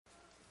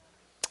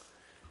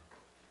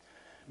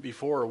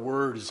before a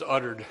word is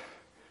uttered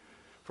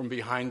from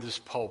behind this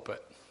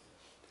pulpit,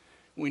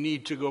 we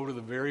need to go to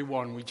the very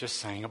one we just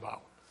sang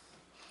about.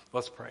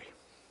 Let's pray.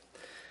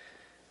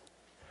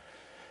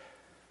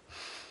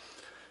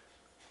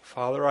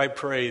 Father, I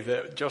pray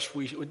that just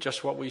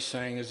what we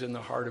sang is in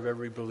the heart of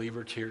every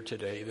believer here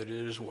today, that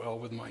it is well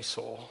with my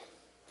soul.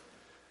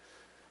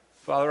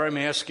 Father, I'm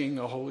asking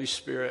the Holy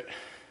Spirit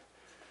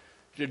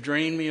to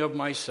drain me of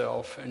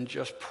myself and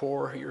just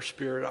pour your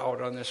Spirit out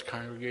on this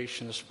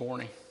congregation this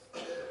morning,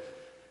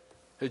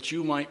 that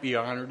you might be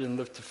honored and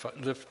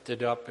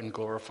lifted up and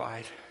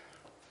glorified,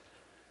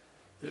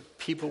 that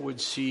people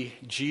would see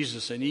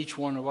Jesus in each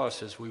one of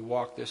us as we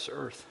walk this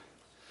earth.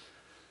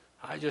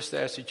 I just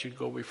ask that you'd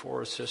go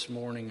before us this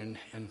morning,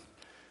 and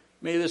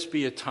may this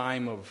be a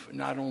time of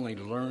not only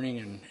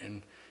learning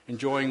and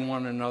enjoying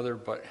one another,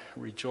 but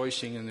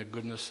rejoicing in the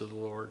goodness of the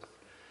Lord.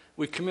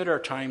 We commit our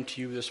time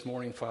to you this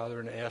morning, Father,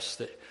 and ask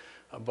that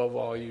above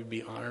all you'd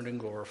be honored and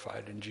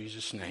glorified in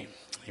Jesus' name.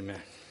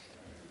 Amen.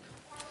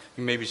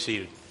 You may be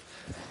seated,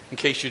 in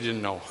case you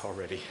didn't know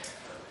already.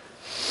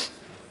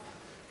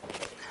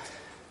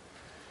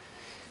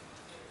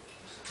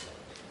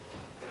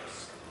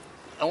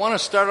 I want to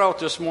start out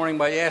this morning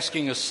by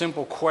asking a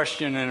simple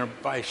question and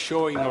by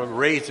showing a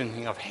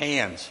raising of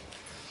hands.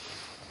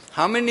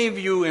 How many of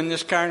you in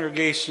this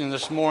congregation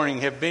this morning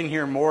have been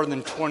here more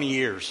than 20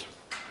 years?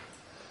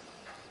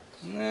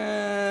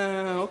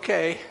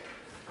 Okay.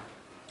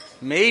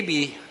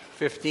 Maybe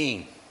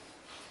 15.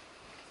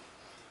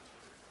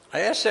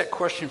 I ask that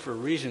question for a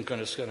reason because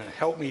it's going to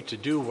help me to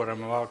do what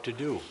I'm about to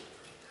do.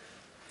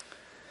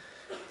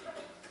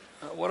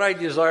 What I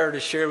desire to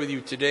share with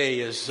you today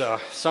is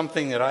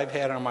something that I've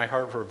had on my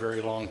heart for a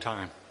very long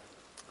time.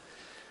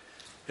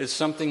 It's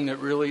something that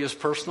really is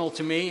personal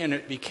to me, and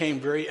it became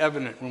very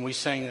evident when we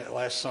sang that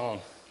last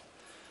song.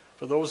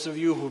 For those of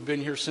you who have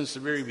been here since the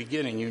very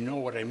beginning, you know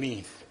what I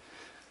mean.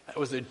 That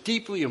was a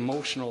deeply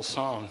emotional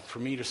song for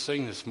me to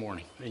sing this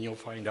morning, and you'll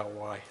find out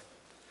why.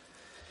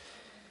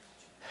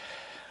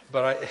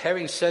 But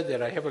having said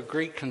that, I have a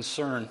great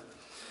concern,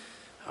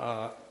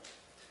 and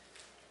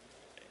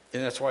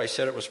that's why I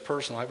said it was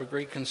personal. I have a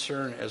great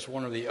concern as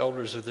one of the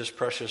elders of this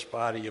precious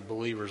body of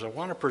believers. I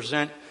want to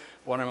present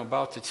what I'm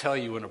about to tell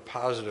you in a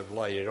positive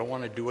light. I don't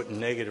want to do it in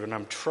negative, and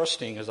I'm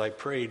trusting as I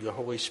prayed the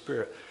Holy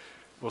Spirit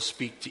will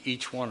speak to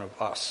each one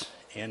of us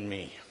and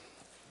me.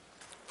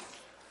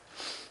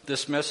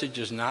 This message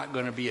is not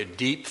going to be a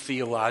deep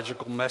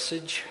theological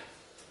message,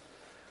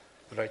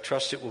 but I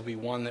trust it will be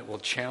one that will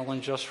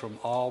challenge us from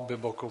all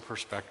biblical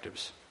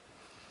perspectives.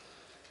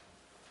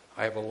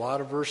 I have a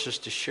lot of verses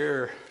to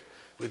share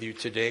with you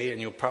today, and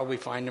you'll probably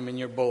find them in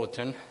your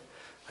bulletin.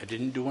 I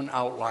didn't do an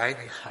outline.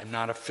 I'm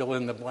not a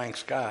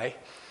fill-in-the-blanks guy,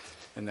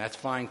 and that's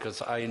fine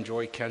because I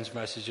enjoy Ken's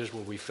messages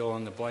where we fill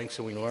in the blanks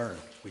and we learn.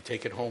 We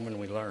take it home and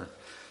we learn.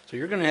 So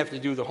you're going to have to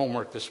do the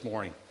homework this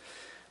morning.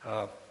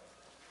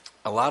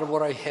 A lot of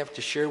what I have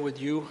to share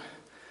with you,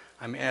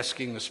 I'm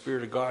asking the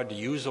Spirit of God to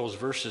use those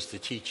verses to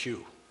teach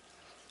you.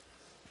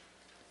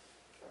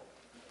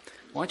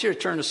 I want you to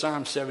turn to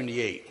Psalm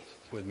 78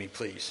 with me,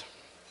 please.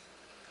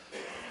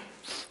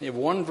 You have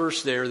one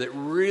verse there that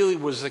really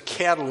was the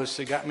catalyst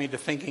that got me to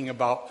thinking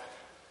about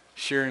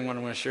sharing what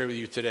I'm going to share with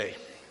you today.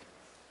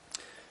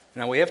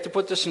 Now, we have to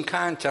put this in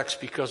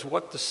context because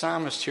what the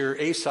psalmist here,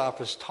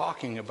 Asaph, is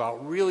talking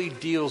about really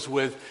deals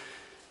with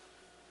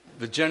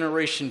the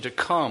generation to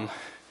come,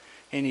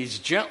 and he's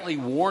gently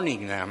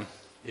warning them,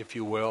 if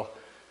you will,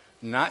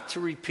 not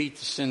to repeat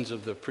the sins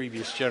of the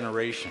previous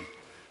generation.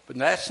 But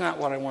that's not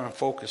what I want to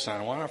focus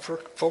on. I want to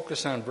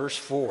focus on verse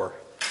 4.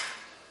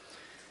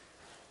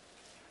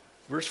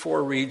 Verse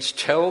 4 reads,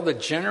 "Tell the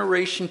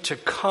generation to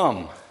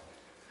come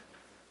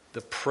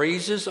the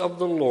praises of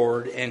the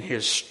Lord and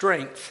his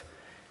strength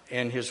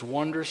and his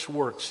wondrous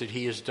works that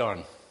he has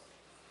done."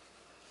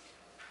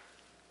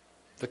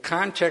 The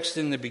context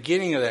in the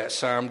beginning of that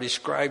psalm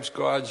describes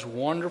God's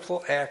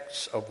wonderful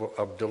acts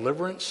of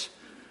deliverance,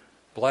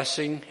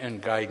 blessing,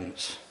 and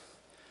guidance.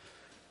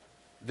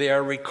 They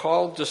are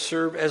recalled to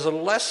serve as a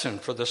lesson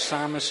for the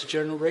psalmist's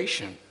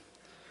generation.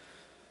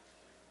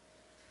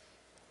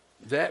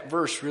 That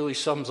verse really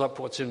sums up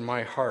what's in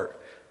my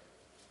heart.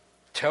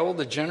 Tell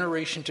the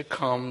generation to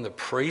come the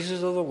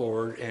praises of the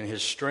Lord and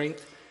his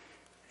strength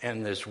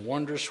and his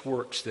wondrous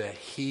works that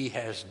he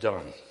has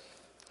done.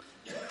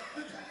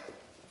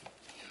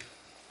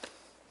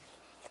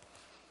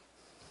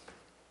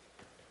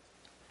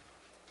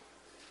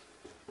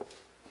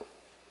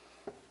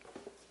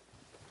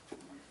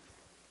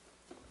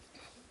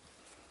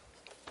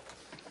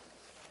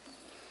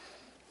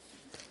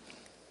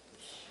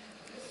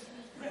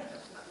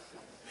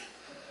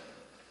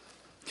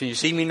 Can you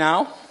see me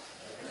now?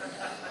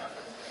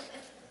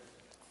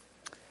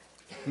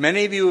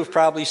 Many of you have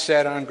probably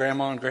sat on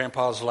Grandma and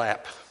Grandpa's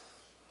lap.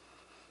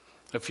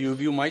 A few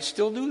of you might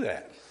still do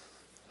that.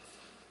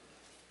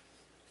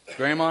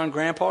 Grandma and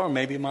Grandpa, or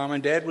maybe Mom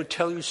and Dad, would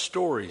tell you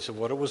stories of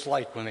what it was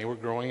like when they were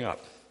growing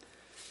up.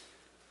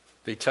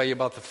 They tell you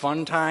about the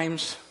fun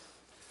times,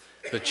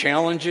 the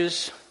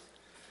challenges,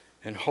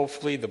 and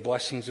hopefully the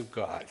blessings of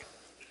God.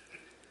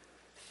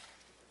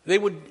 They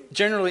would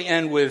generally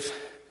end with,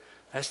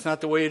 "That's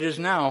not the way it is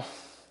now."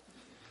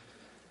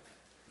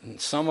 And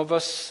some of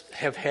us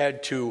have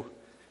had to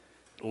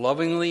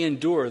lovingly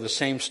endure the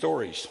same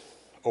stories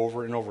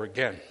over and over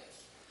again.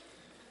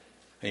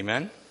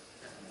 Amen?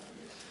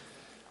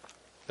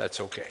 That's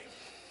okay.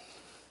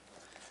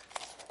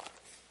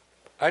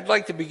 I'd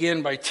like to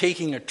begin by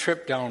taking a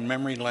trip down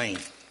memory lane.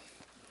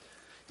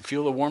 You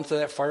feel the warmth of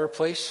that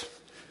fireplace?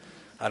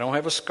 I don't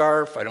have a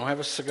scarf, I don't have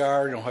a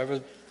cigar, I don't have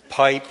a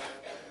pipe.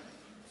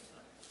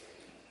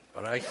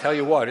 But I tell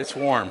you what, it's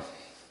warm.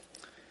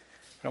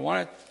 I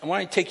want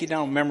to take you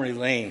down memory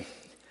lane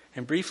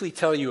and briefly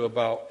tell you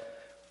about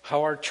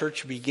how our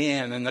church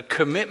began and the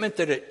commitment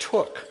that it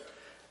took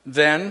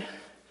then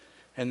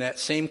and that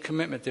same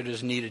commitment that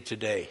is needed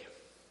today.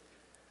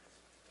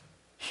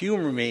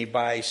 Humor me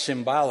by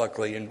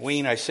symbolically, and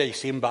Wayne, I say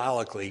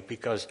symbolically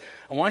because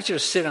I want you to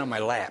sit on my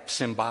lap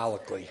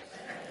symbolically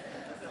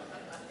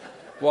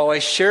while I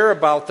share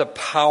about the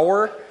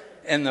power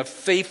and the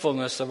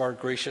faithfulness of our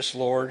gracious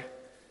Lord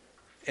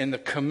and the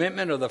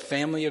commitment of the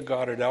family of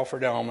God at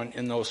Alfred Allman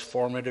in those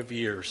formative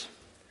years.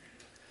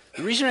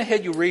 The reason I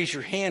had you raise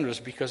your hand was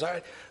because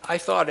I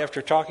thought,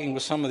 after talking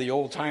with some of the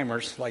old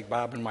timers like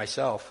Bob and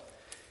myself,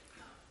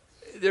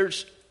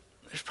 there's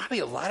probably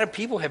a lot of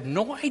people who have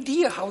no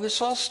idea how this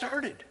all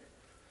started.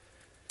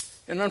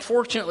 And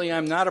unfortunately,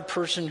 I'm not a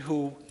person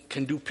who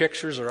can do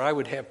pictures, or I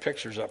would have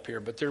pictures up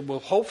here, but there will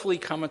hopefully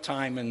come a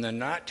time in the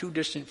not too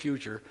distant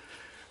future,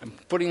 I'm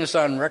putting this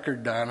on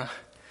record, Donna,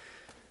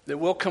 that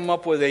we'll come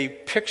up with a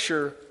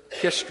picture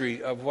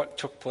history of what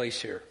took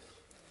place here.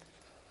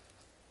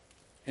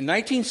 In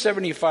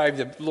 1975,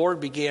 the Lord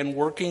began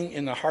working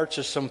in the hearts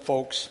of some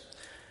folks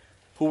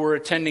who were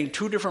attending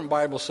two different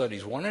Bible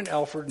studies, one in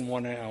Alfred and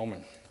one in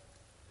Allman.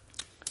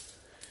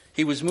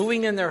 He was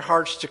moving in their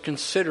hearts to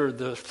consider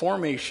the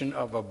formation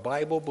of a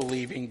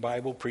Bible-believing,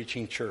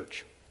 Bible-preaching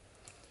church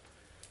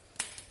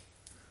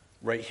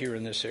right here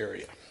in this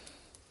area.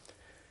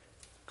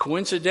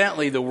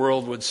 Coincidentally, the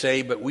world would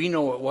say, but we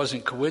know it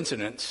wasn't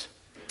coincidence.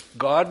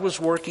 God was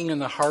working in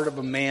the heart of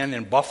a man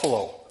in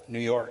Buffalo, New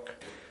York,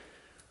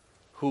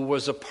 who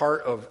was a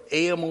part of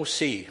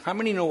AMOC. How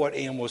many know what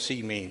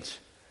AMOC means?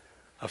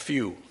 A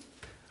few.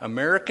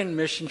 American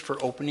Missions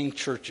for Opening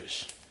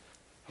Churches.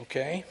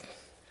 Okay?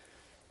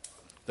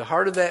 The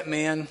heart of that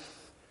man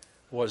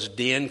was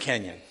Dan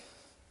Kenyon.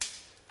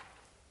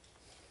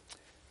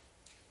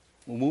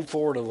 We'll move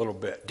forward a little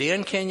bit.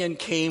 Dan Kenyon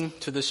came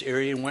to this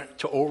area and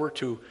went over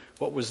to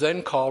what was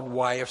then called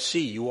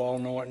YFC. You all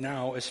know it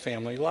now as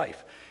Family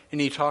Life. And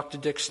he talked to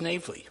Dick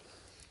Snavely.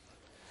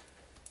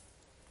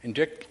 And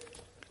Dick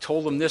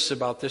told him this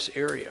about this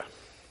area.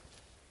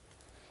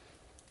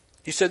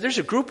 He said, there's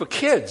a group of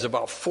kids,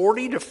 about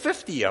 40 to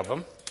 50 of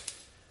them,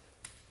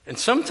 and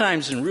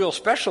sometimes in real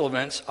special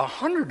events,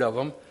 100 of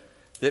them,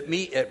 that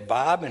meet at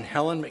Bob and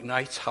Helen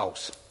McKnight's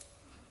house.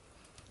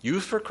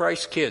 Youth for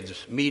Christ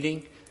kids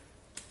meeting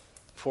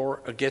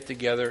for a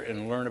get-together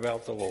and learn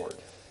about the Lord.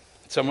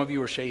 Some of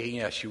you are shaking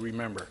yes, you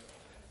remember.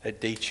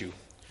 That dates you.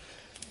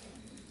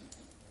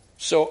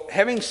 So,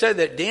 having said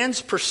that,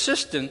 Dan's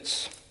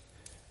persistence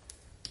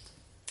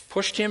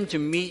pushed him to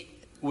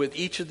meet with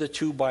each of the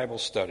two Bible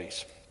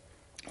studies,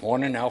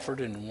 one in Alfred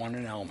and one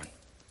in Allman.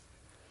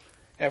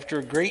 After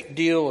a great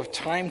deal of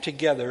time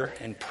together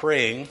and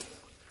praying,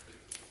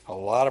 a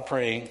lot of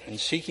praying, and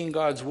seeking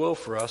God's will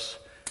for us,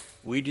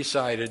 we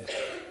decided,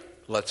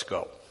 let's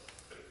go.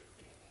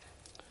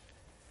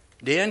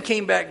 Dan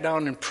came back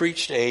down and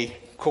preached a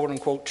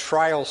quote-unquote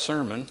trial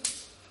sermon.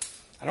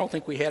 I don't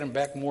think we had him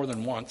back more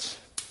than once.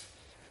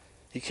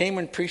 He came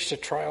and preached a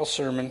trial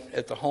sermon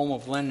at the home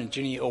of Len and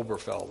Ginny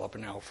Oberfeld up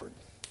in Alfred.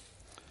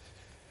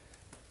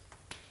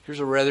 Here's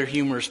a rather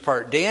humorous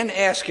part. Dan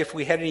asked if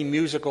we had any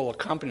musical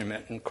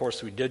accompaniment, and of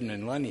course we didn't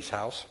in Lenny's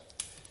house.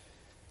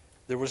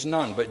 There was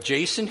none, but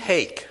Jason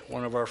Hake,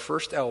 one of our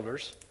first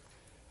elders,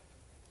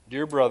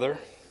 dear brother,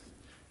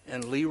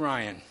 and Lee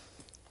Ryan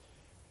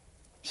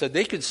said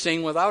they could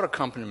sing without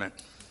accompaniment.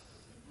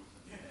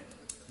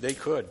 They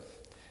could.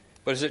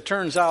 But as it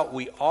turns out,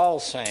 we all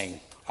sang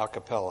a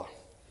cappella.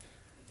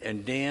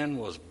 And Dan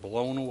was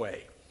blown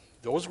away.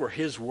 Those were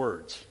his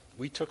words.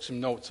 We took some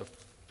notes a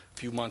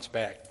few months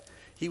back.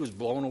 He was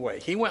blown away.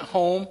 He went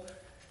home,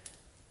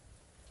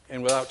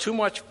 and without too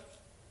much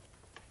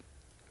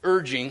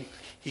urging,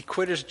 he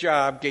quit his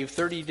job, gave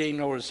 30-day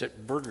notice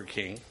at Burger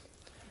King,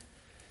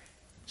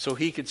 so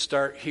he could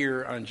start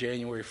here on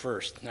January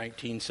 1st,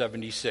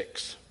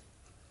 1976.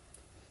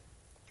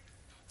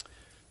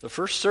 The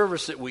first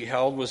service that we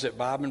held was at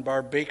Bob and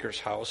Barb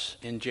Baker's house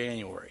in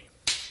January.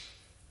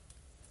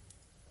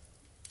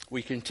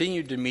 We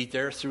continued to meet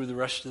there through the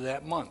rest of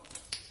that month.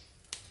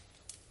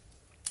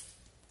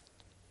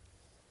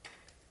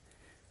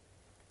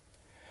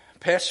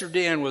 Pastor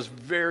Dan was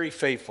very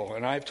faithful,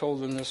 and I've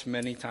told him this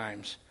many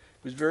times.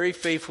 He was very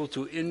faithful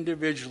to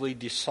individually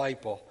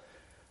disciple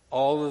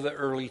all of the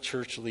early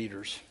church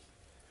leaders.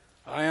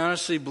 I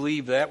honestly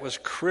believe that was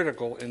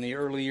critical in the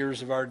early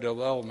years of our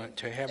development,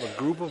 to have a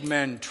group of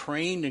men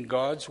trained in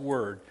God's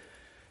Word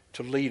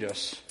to lead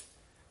us.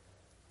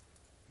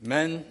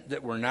 Men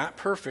that were not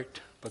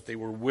perfect, but they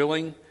were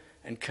willing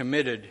and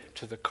committed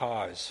to the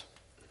cause.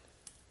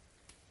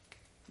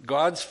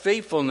 God's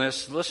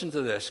faithfulness, listen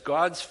to this,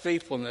 God's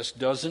faithfulness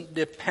doesn't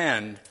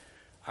depend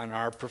on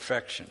our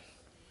perfection.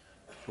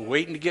 If you're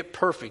waiting to get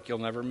perfect, you'll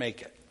never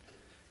make it.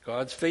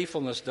 God's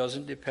faithfulness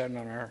doesn't depend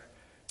on our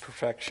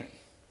perfection.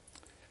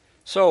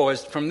 So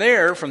as from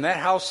that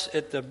house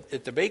at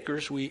the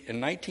Bakers, we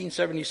in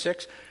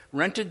 1976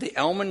 rented the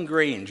Elman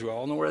Grange. You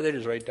all know where that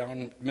is, right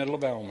down the middle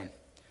of Elman.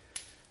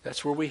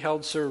 That's where we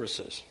held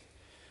services.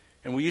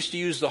 And we used to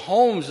use the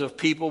homes of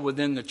people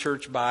within the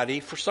church body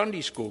for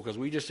Sunday school because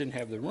we just didn't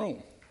have the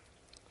room.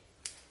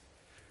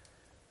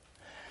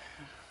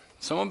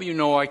 Some of you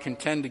know I can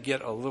tend to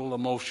get a little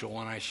emotional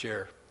when I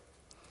share.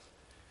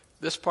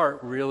 This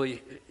part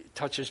really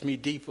touches me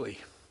deeply,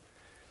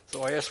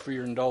 so I ask for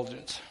your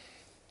indulgence.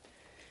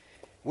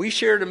 We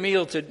shared a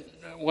meal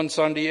one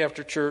Sunday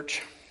after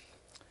church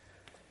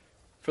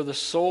for the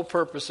sole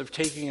purpose of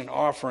taking an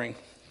offering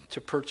to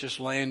purchase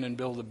land and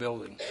build a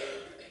building.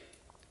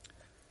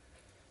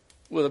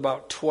 With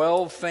about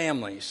 12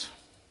 families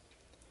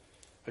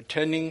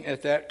attending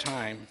at that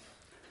time,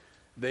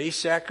 they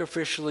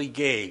sacrificially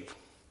gave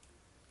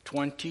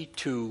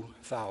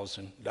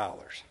 $22,000.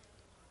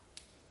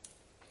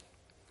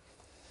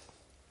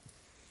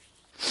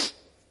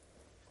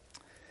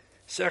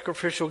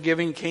 Sacrificial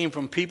giving came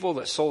from people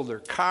that sold their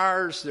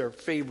cars, their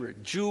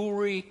favorite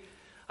jewelry.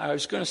 I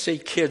was going to say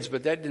kids,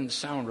 but that didn't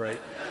sound right.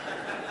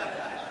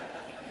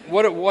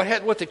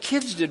 What the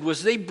kids did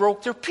was they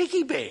broke their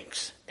piggy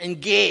banks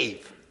and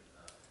gave.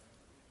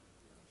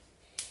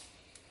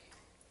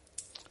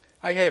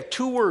 I have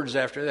 2 words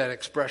after that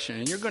expression,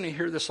 and you're going to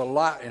hear this a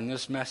lot in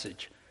this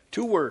message.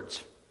 2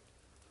 words.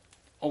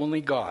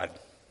 Only God.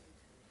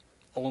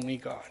 Only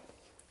God.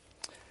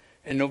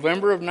 In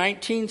November of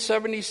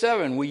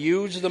 1977, we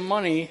used the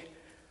money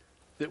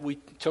that we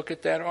took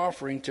at that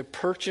offering to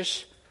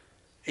purchase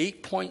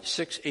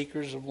 8.6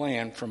 acres of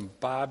land from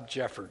Bob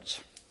Jeffords.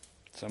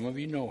 Some of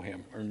you know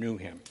him or knew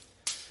him.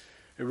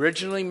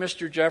 Originally,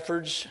 Mr.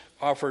 Jeffords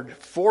offered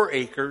 4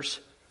 acres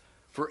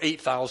for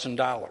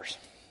 $8,000.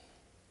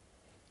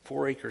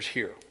 4 acres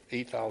here,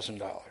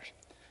 $8,000.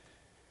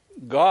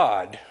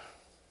 God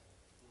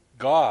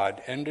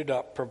ended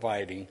up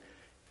providing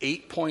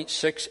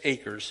 8.6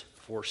 acres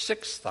for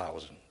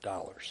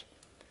 $6,000.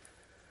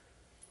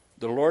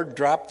 The Lord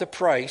dropped the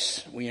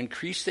price. We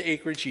increased the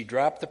acreage. He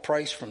dropped the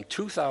price from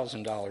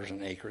 $2,000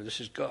 an acre. This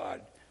is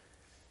God.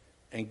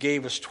 And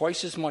gave us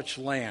twice as much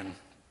land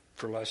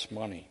for less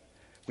money.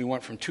 We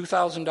went from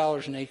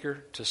 $2,000 an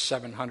acre to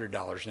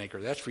 $700 an acre.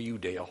 That's for you,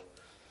 Dale.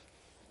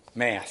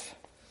 Math.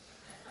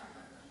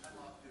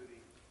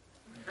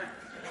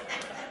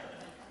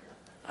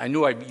 I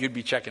knew you'd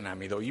be checking on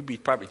me, though. You'd be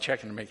probably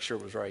checking to make sure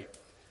it was right.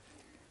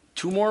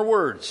 2 more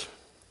words.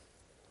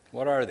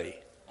 What are they?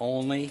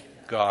 Only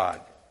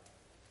God.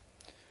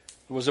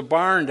 There was a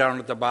barn down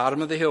at the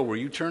bottom of the hill. Where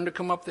you turned to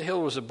come up the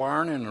hill was a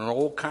barn and an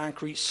old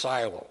concrete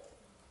silo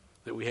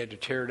that we had to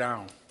tear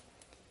down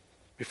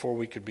before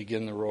we could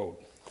begin the road.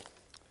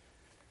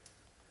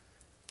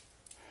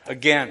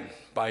 Again,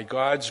 by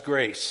God's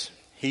grace,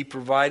 He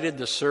provided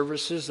the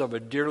services of a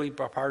dearly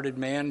departed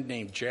man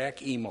named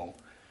Jack Emo,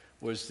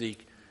 was the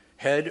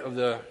head of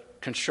the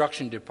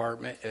construction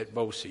department at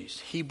Bosse's.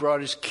 He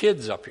brought his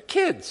kids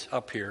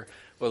up here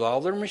with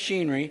all their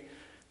machinery.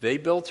 They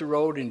built the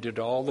road and did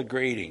all the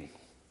grading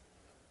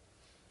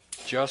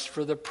just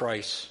for the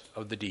price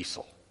of the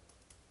diesel.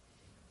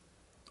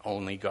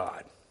 Only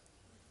God.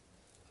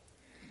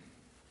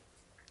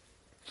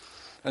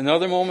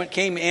 Another moment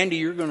came. Andy,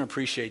 you're going to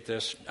appreciate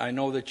this. I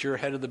know that you're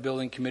head of the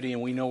building committee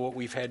and we know what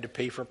we've had to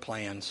pay for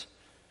plans.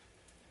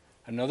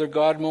 Another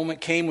God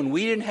moment came when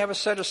we didn't have a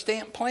set of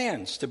stamped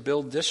plans to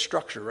build this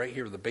structure right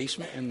here, the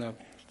basement and the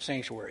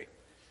sanctuary.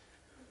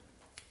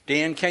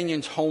 Dan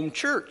Kenyon's home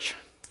church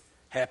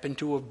happened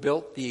to have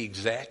built the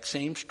exact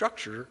same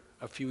structure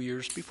a few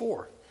years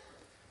before.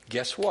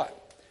 Guess what?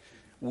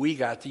 We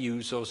got to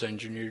use those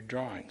engineered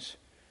drawings.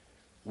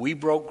 We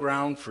broke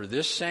ground for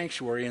this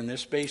sanctuary in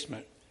this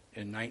basement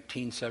in May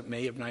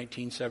of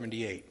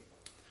 1978.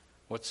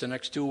 What's the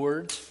next 2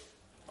 words?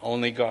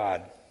 Only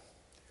God.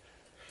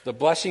 The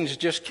blessings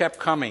just kept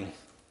coming.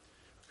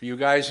 For you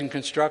guys in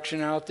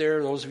construction out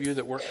there, those of you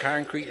that work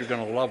concrete, you're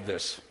going to love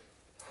this.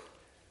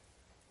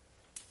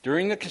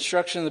 During the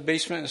construction of the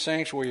basement and the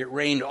sanctuary, it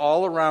rained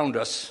all around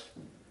us,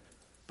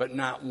 but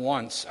not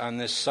once on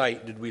this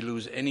site did we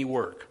lose any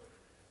work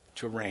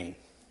to rain.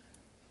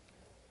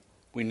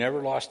 We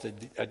never lost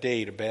a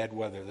day to bad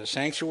weather. The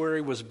sanctuary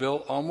was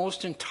built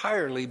almost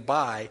entirely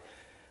by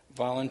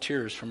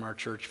volunteers from our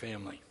church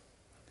family.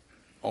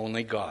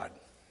 Only God.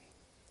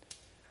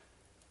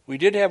 We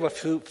did have a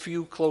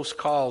few close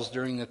calls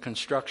during the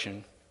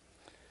construction,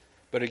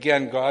 but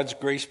again, God's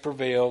grace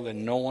prevailed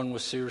and no one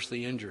was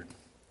seriously injured.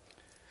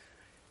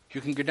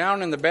 You can go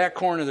down in the back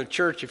corner of the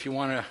church if you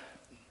want to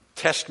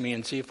test me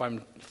and see if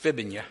I'm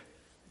fibbing you.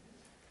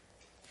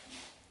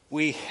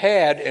 We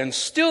had and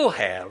still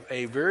have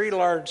a very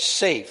large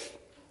safe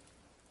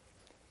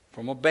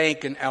from a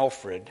bank in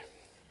Alfred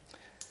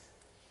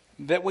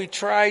that we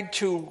tried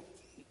to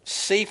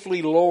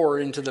safely lower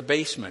into the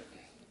basement.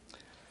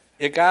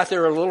 It got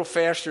there a little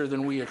faster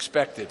than we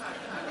expected.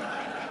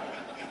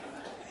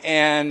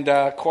 And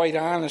quite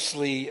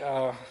honestly,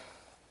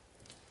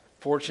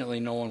 fortunately,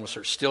 no one was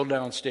hurt. Still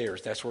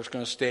downstairs. That's where it's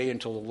going to stay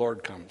until the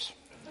Lord comes.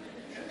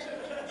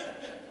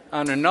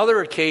 On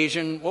another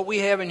occasion, what we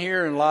have in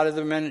here, and a lot of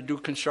the men that do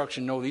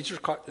construction know, these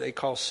are they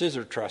call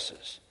scissor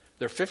trusses.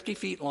 They're 50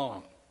 feet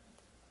long.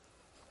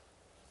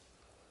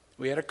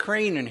 We had a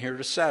crane in here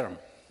to set them.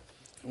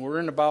 And we're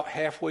in about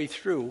halfway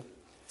through,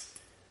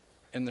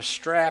 and the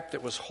strap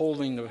that was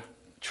holding the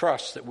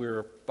truss that we were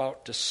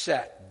about to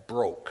set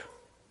broke.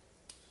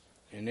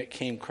 And it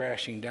came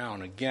crashing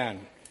down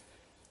again.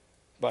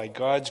 By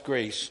God's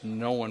grace,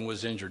 no one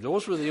was injured.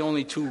 Those were the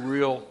only two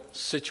real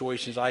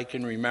situations I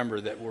can remember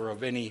that were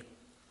of any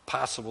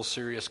possible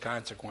serious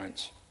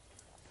consequence.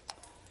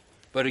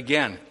 But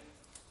again,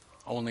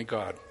 only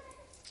God.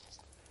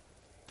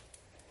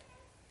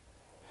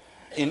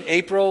 In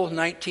April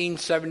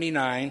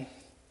 1979,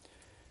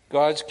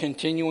 God's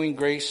continuing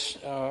grace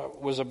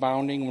was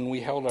abounding when we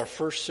held our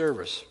first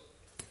service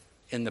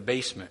in the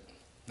basement.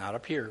 Not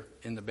up here,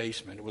 in the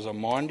basement. It was a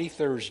Maundy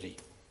Thursday.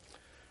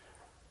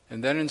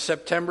 And then in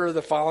September of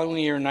the following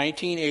year,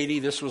 1980,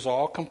 this was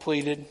all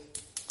completed,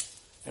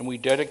 and we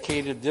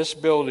dedicated this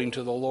building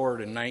to the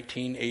Lord in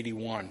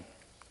 1981.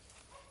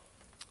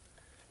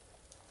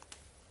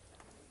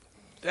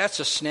 That's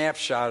a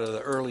snapshot of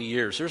the early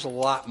years. There's a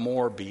lot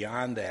more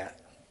beyond that.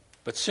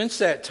 But since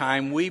that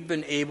time, we've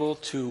been able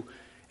to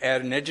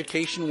add an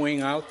education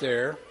wing out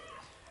there.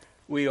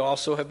 We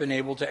also have been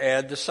able to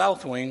add the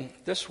south wing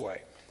this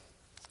way.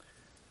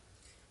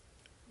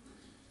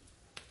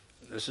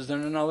 This is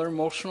another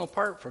emotional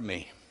part for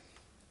me.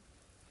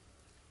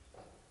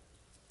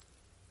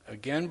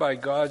 Again, by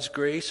God's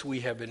grace, we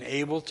have been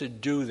able to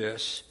do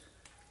this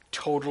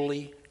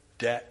totally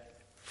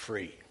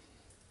debt-free.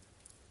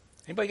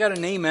 Anybody got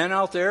an amen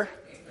out there?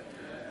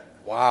 Amen.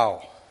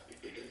 Wow.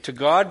 To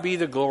God be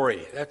the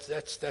glory.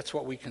 That's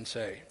what we can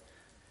say.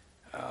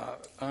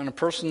 On a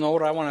personal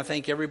note, I want to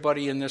thank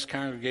everybody in this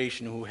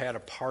congregation who had a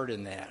part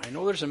in that. I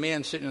know there's a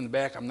man sitting in the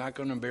back. I'm not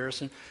going to embarrass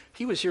him.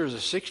 He was here as a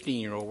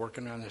 16-year-old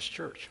working on this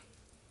church.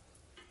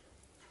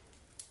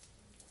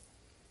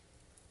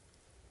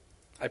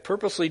 I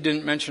purposely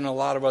didn't mention a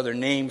lot of other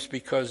names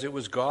because it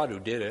was God who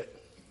did it,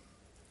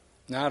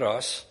 not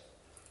us.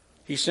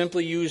 He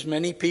simply used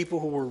many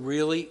people who were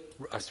real,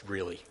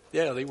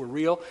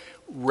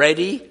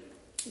 ready,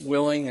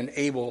 willing, and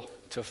able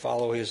to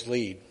follow his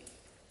lead.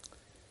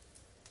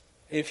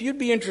 If you'd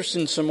be interested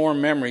in some more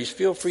memories,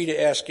 feel free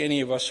to ask any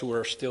of us who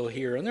are still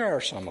here, and there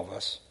are some of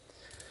us.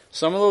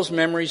 Some of those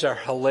memories are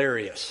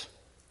hilarious.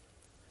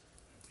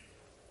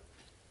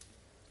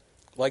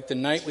 Like the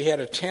night we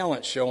had a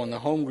talent show and the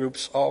home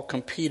groups all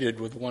competed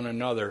with one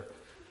another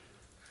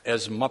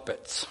as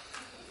Muppets.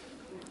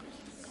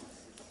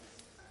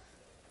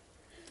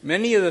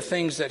 Many of the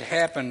things that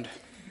happened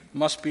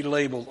must be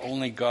labeled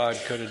only God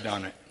could have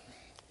done it.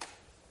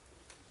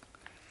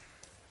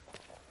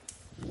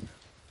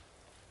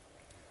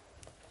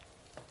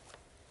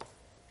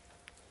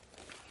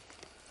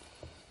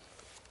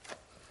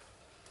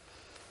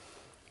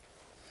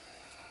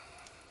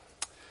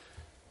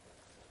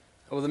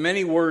 Of the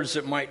many words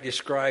that might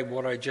describe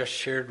what I just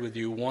shared with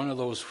you, one of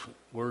those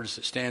words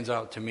that stands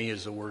out to me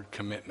is the word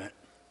commitment.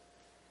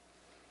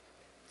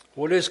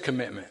 What is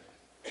commitment?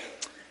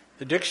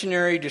 The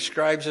dictionary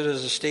describes it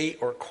as a state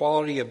or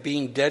quality of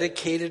being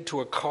dedicated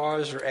to a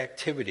cause or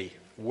activity.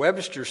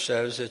 Webster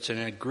says it's an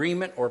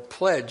agreement or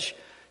pledge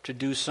to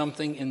do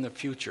something in the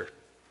future.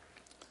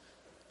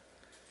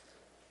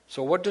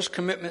 So what does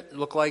commitment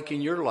look like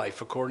in your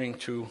life according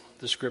to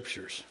the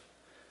scriptures?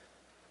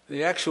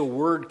 The actual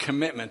word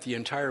commitment, the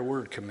entire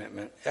word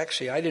commitment,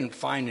 actually I didn't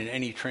find in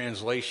any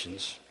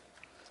translations.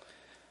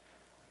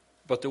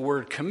 But the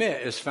word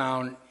commit is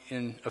found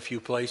in a few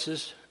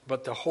places.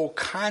 But the whole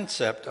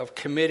concept of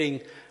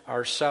committing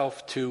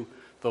ourselves to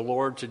the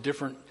Lord, to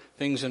different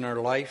things in our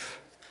life,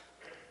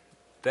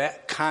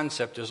 that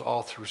concept is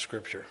all through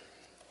Scripture.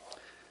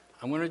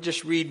 I'm going to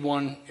just read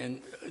one, and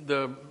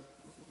the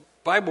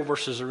Bible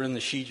verses are in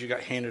the sheet you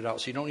got handed out,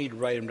 so you don't need to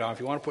write them down.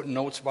 If you want to put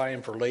notes by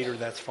them for later,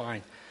 that's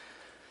fine.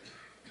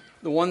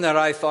 The one that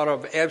I thought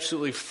of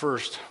absolutely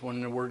first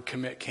when the word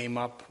commit came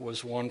up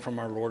was one from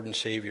our Lord and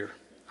Savior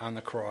on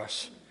the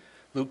cross.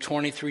 Luke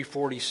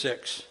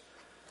 23:46.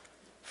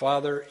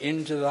 Father,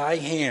 into thy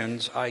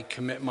hands I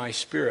commit my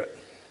spirit.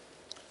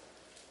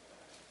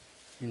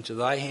 Into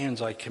thy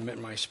hands I commit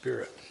my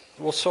spirit.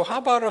 Well, so how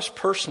about us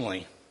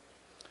personally?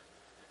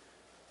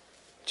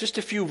 Just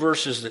a few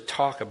verses that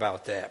talk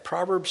about that.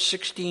 Proverbs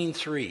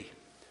 16:3.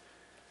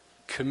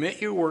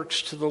 Commit your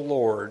works to the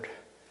Lord,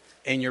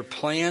 and your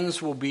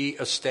plans will be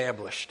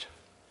established.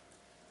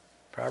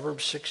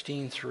 Proverbs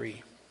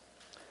 16:3.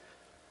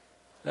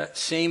 That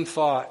same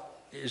thought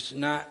is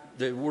not,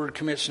 the word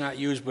commit's not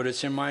used, but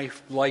it's in my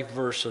life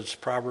verse. It's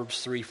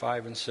Proverbs 3,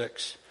 5, and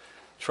 6.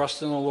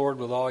 Trust in the Lord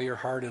with all your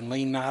heart and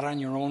lean not on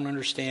your own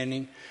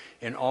understanding.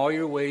 In all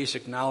your ways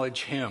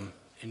acknowledge him,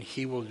 and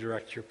he will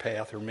direct your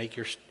path or make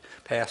your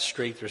path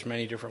straight. There's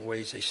many different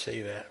ways they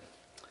say that.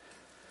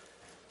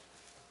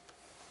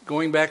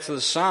 Going back to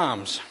the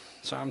Psalms,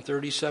 Psalm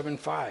 37,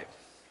 5.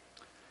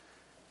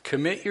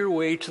 Commit your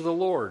way to the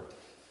Lord.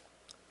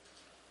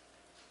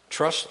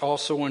 Trust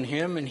also in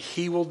him, and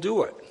he will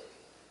do it.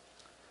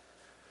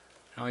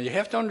 Now, you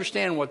have to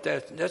understand what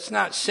that's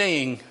not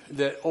saying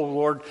that, oh,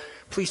 Lord,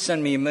 please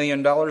send me $1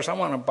 million. I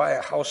want to buy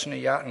a house and a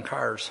yacht and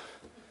cars.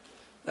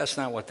 That's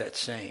not what that's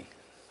saying.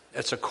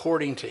 That's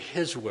according to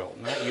his will,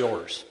 not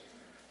yours.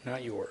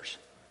 Not yours.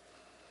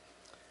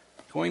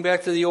 Going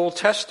back to the Old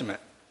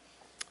Testament,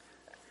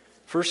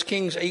 1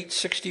 Kings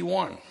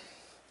 8:61.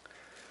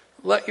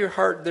 Let your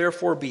heart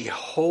therefore be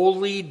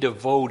wholly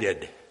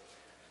devoted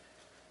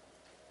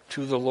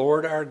to the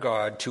Lord our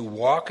God, to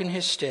walk in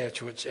his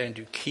statutes and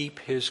to keep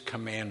his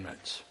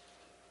commandments.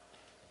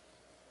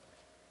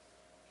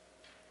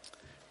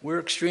 We're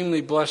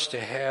extremely blessed to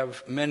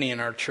have many in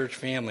our church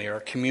family, our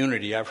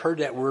community. I've heard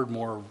that word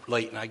more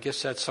late, and I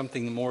guess that's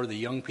something more the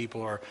young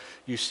people are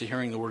used to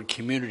hearing the word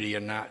community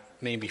and not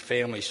maybe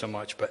family so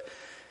much. But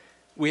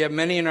we have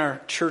many in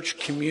our church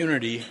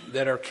community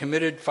that are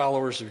committed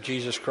followers of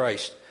Jesus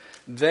Christ.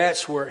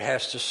 That's where it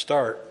has to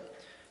start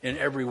in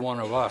every one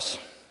of us.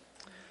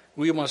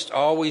 We must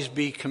always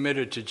be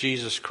committed to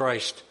Jesus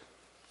Christ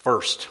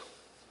first.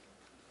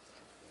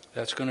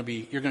 That's going to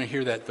be, you're going to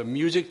hear that. The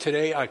music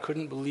today, I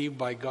couldn't believe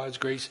by God's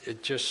grace,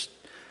 it just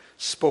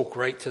spoke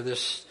right to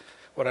this,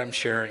 what I'm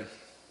sharing.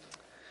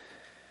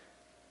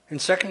 In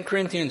 2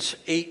 Corinthians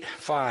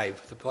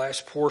 8:5, the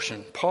last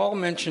portion, Paul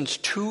mentions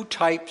two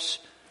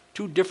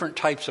different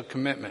types of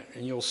commitment,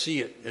 and you'll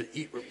see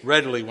it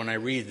readily when I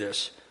read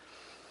this.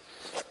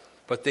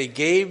 But they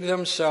gave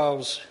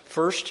themselves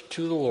first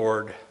to the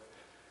Lord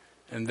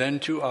and then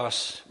to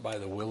us by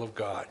the will of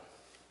God.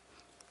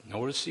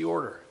 Notice the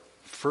order.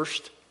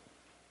 First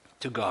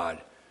to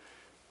God,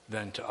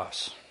 then to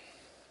us.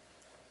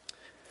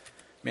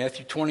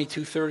 Matthew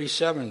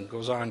 22:37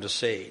 goes on to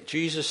say,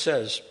 Jesus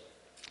says,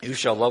 you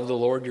shall love the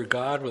Lord your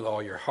God with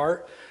all your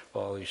heart,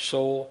 with all your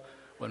soul,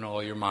 with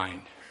all your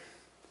mind.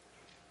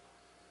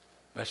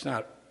 That's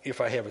not,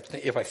 if I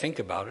think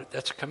about it,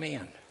 that's a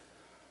command.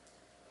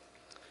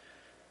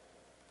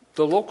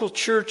 The local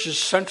church is a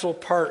central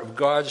part of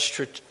God's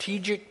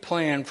strategic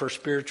plan for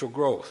spiritual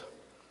growth.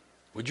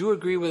 Would you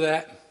agree with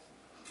that?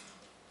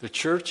 The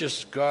church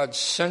is God's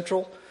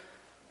central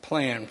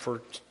plan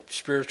for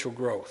spiritual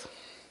growth.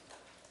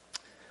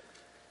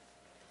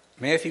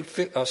 Matthew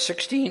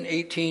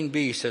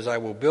 16:18b says, I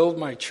will build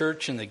my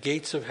church and the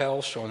gates of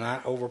hell shall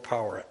not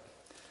overpower it.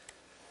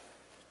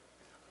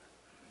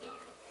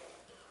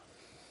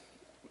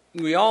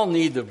 We all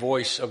need the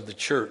voice of the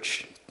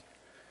church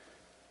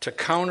to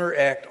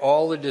counteract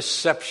all the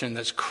deception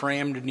that's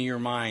crammed into your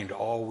mind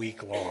all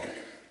week long.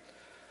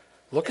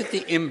 Look at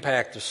the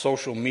impact of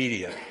social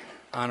media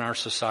on our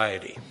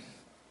society.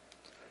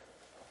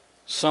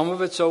 Some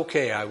of it's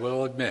okay, I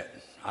will admit.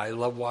 I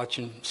love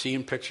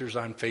seeing pictures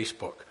on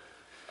Facebook.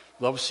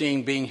 Love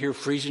being here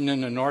freezing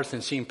in the north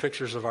and seeing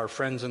pictures of our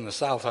friends in the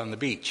south on the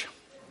beach.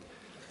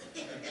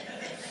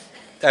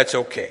 That's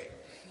okay.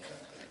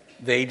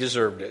 They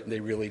deserved it.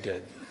 They really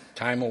did.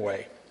 Time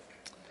away.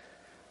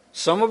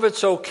 Some of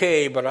it's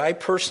okay, but I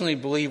personally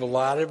believe a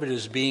lot of it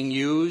is being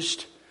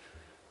used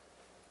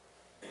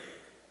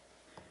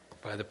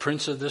by the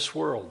prince of this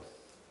world.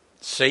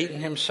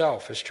 Satan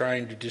himself is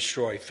trying to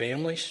destroy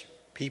families,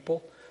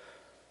 people,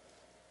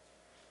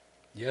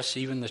 yes,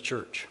 even the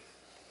church.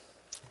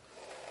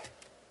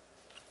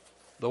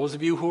 Those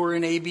of you who are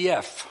in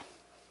ABF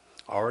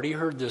already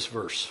heard this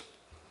verse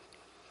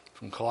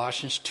from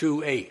Colossians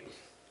 2:8.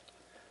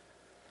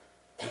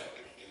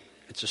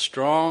 It's a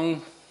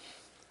strong,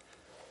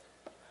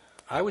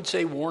 I would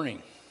say,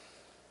 warning.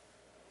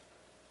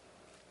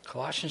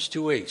 Colossians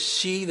 2:8.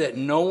 See that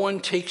no one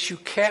takes you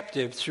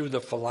captive through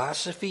the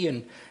philosophy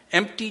and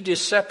empty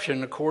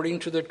deception according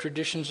to the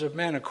traditions of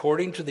men,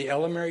 according to the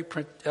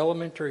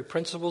elementary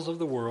principles of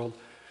the world,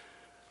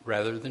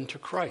 rather than to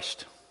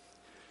Christ.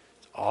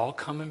 It's all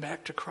coming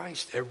back to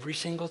Christ every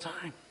single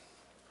time.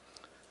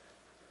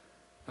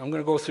 I'm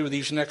going to go through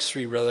these next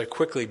three rather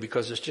quickly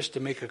because it's just to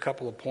make a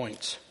couple of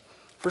points.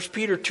 1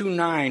 Peter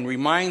 2:9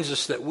 reminds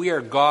us that we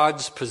are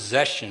God's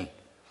possession.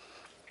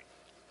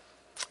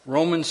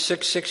 Romans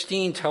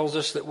 6:16 tells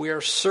us that we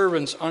are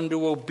servants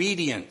unto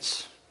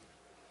obedience.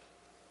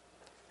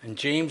 And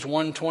James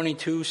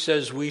 1:22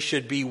 says we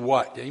should be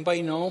what?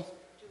 Anybody know?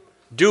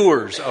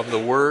 Doers of the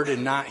word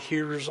and not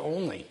hearers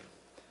only.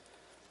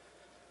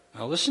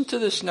 Now listen to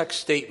this next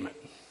statement.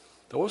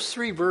 Those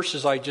three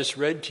verses I just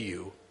read to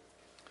you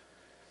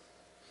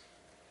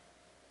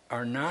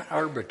are not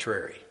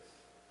arbitrary.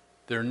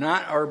 They're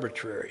not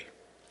arbitrary.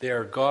 They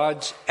are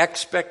God's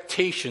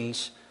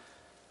expectations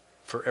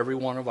for every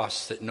one of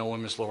us that know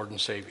him as Lord and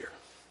Savior.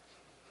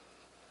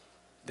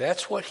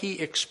 That's what he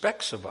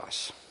expects of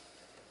us.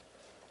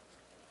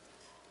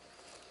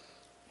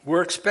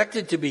 We're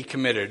expected to be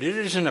committed. It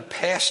isn't a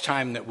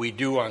pastime that we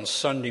do on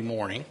Sunday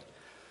morning.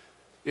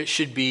 It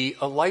should be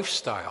a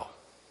lifestyle.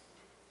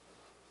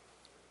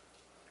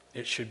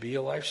 It should be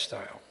a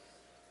lifestyle.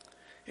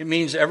 It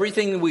means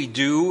everything we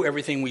do,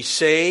 everything we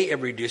say,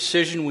 every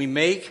decision we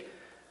make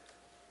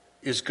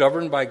is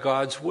governed by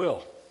God's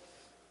will,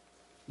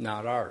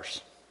 not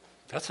ours.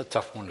 That's a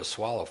tough one to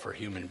swallow for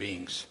human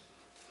beings.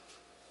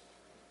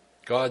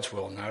 God's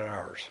will, not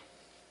ours.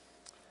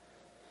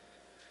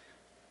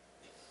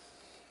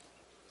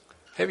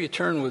 Have you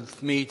turn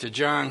with me to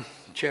John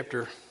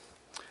chapter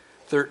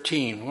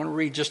 13. I want to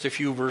read just a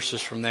few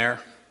verses from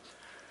there.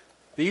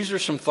 These are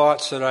some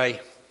thoughts that I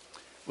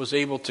was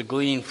able to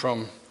glean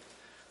from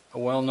a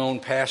well-known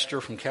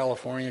pastor from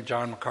California,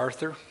 John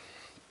MacArthur.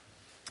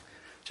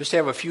 Just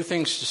have a few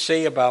things to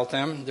say about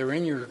them. They're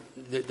in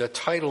the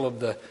title of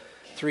the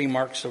 3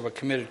 marks of a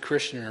committed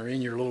Christian are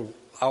in your little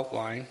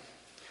outline.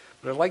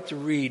 But I'd like to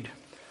read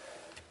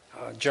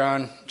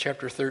John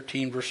chapter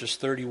 13, verses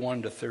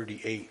 31 to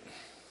 38.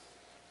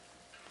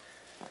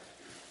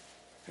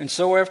 And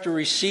so after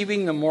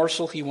receiving the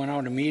morsel, he went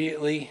out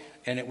immediately,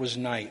 and it was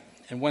night.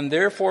 And when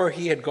therefore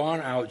he had gone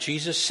out,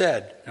 Jesus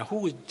said, now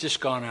who had just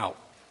gone out?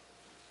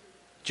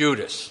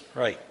 Judas,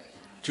 right.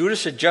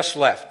 Judas had just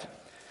left.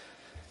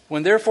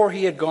 When therefore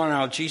he had gone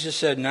out, Jesus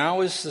said,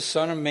 now is the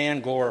Son of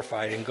Man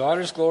glorified, and God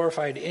is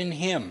glorified in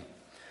him.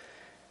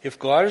 If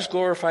God is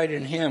glorified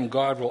in him,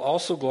 God will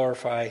also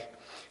glorify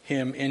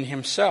him in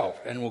himself,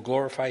 and will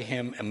glorify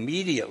him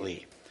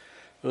immediately.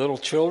 Little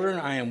children,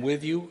 I am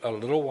with you a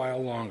little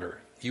while longer.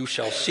 You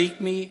shall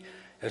seek me.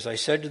 As I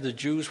said to the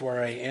Jews,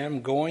 where I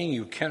am going,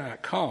 you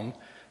cannot come.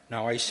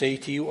 Now I say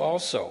to you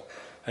also,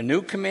 a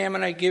new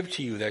commandment I give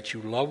to you, that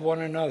you love one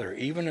another,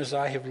 even as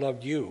I have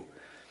loved you,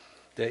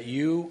 that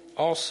you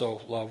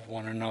also love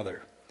one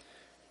another.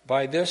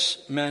 By this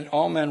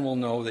all men will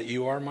know that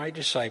you are my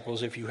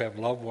disciples, if you have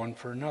love one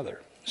for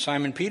another.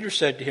 Simon Peter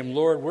said to him,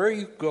 Lord, where are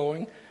you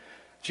going?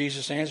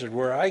 Jesus answered,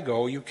 where I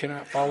go, you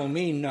cannot follow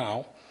me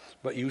now,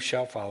 but you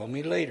shall follow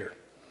me later.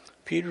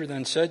 Peter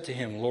then said to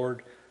him,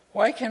 Lord,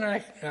 why can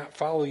I not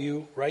follow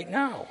you right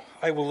now?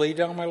 I will lay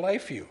down my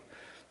life for you.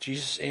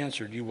 Jesus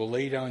answered, you will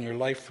lay down your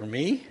life for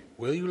me?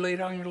 Will you lay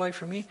down your life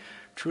for me?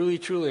 Truly,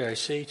 truly, I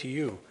say to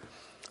you,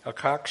 a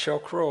cock shall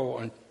crow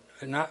and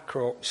not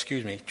crow.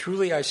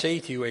 Truly, I say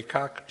to you, a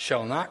cock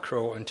shall not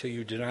crow until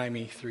you deny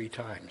me 3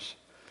 times.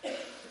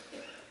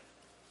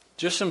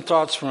 Just some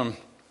thoughts from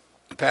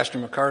Pastor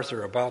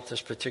MacArthur about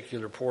this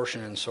particular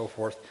portion and so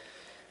forth.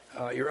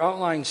 Your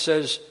outline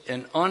says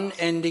an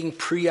unending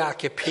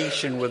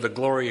preoccupation with the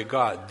glory of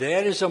God.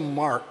 That is a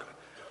mark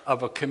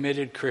of a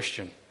committed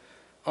Christian.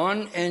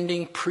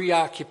 Unending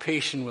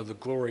preoccupation with the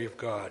glory of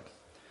God.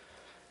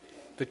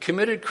 The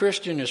committed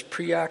Christian is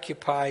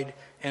preoccupied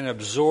and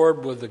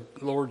absorbed with the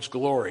Lord's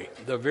glory.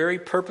 The very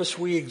purpose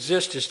we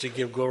exist is to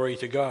give glory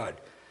to God.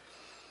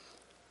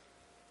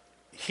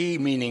 He,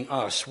 meaning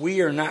us. We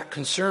are not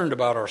concerned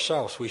about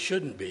ourselves. We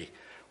shouldn't be.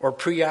 Or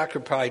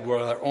preoccupied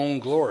with our own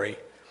glory.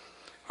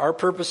 Our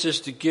purpose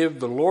is to give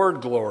the Lord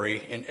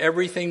glory in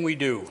everything we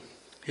do.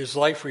 His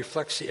life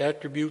reflects the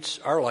attributes,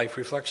 our life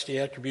reflects the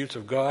attributes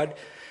of God,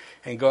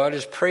 and God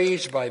is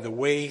praised by the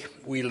way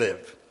we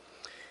live.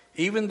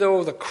 Even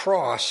though the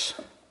cross,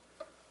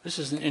 this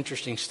is an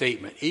interesting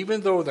statement, even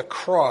though the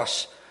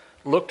cross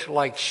looked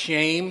like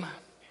shame,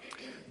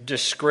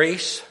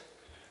 disgrace,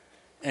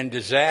 and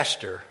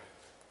disaster,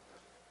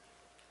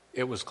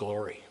 it was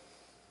glory.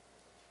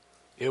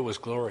 It was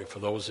glory for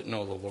those that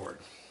know the Lord.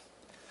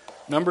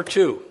 Number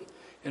 2,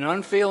 an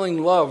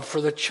unfailing love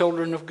for the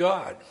children of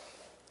God.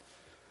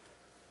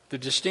 The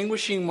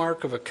distinguishing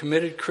mark of a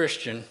committed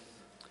Christian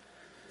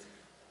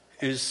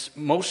is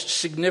most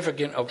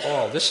significant of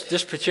all.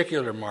 This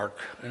particular mark,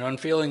 an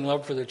unfailing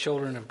love for the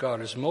children of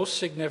God, is most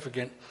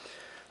significant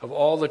of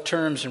all the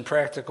terms in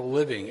practical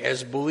living.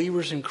 As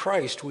believers in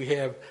Christ, we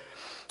have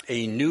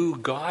a new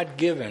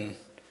God-given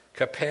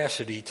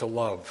capacity to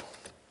love.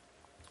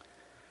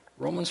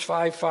 Romans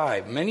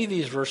 5:5. Many of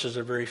these verses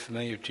are very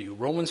familiar to you.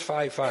 Romans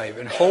 5:5.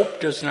 And hope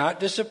does not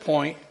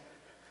disappoint,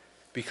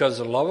 because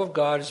the love of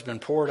God has been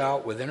poured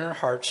out within our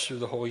hearts through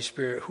the Holy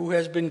Spirit, who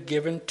has been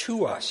given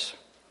to us.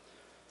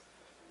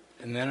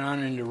 And then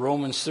on into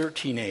Romans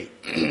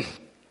 13:8.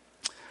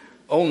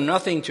 Owe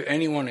nothing to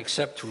anyone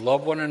except to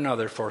love one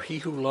another, for he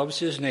who loves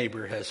his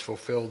neighbor has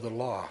fulfilled the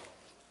law.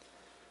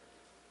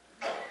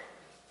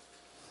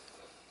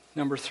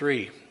 Number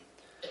 3,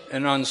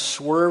 an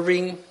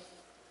unswerving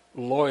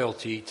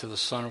loyalty to the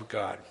Son of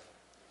God.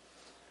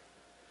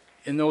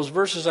 In those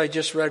verses I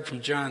just read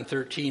from John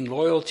 13,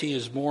 loyalty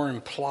is more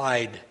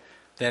implied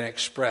than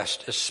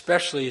expressed,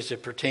 especially as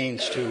it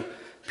pertains to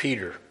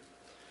Peter,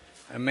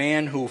 a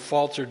man who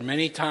faltered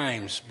many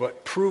times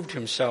but proved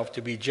himself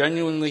to be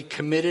genuinely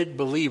committed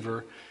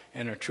believer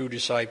and a true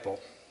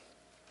disciple.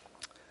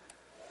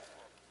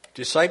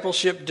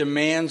 Discipleship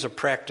demands a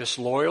practiced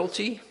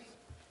loyalty,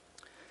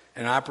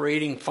 an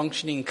operating,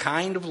 functioning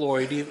kind of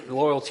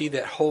loyalty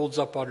that holds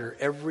up under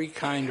every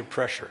kind of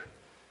pressure.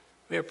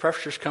 We have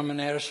pressures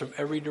coming at us from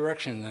every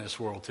direction in this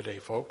world today,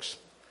 folks.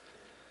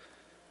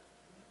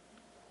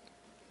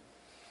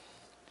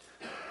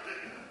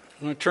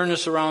 I'm going to turn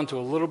this around to a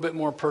little bit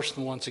more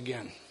personal once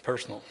again.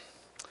 Personal.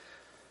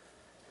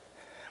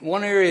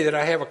 One area that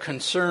I have a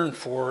concern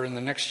for in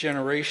the next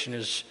generation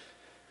is,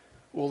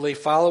 will they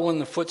follow in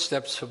the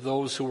footsteps of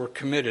those who were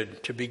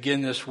committed to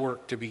begin this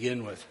work to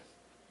begin with?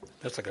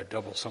 That's like a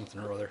double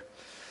something or other.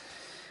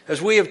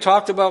 As we have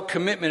talked about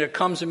commitment, it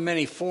comes in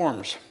many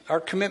forms. Our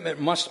commitment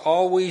must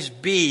always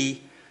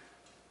be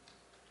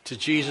to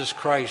Jesus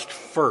Christ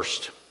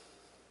first.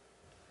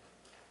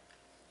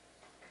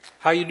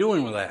 How you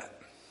doing with that?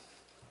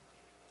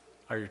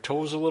 Are your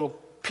toes a little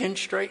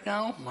pinched right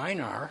now?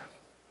 Mine are.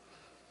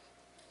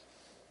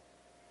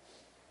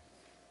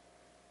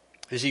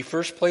 Is he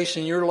first place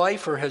in your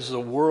life, or has the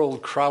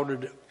world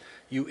crowded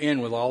you in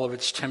with all of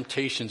its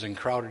temptations and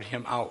crowded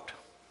him out?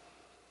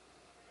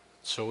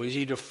 It's so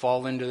easy to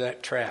fall into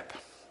that trap.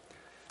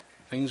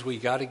 Things we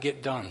got to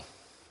get done.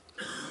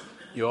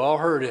 You all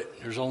heard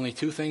it. There's only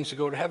two things to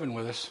go to heaven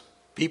with us.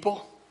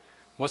 People.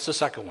 What's the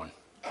second one?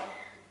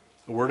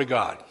 The Word of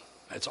God.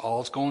 That's all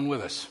that's going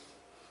with us.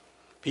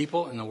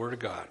 People and the Word of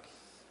God.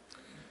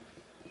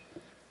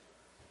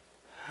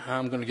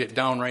 I'm going to get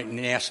downright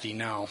nasty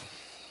now.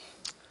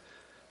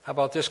 How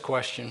about this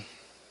question?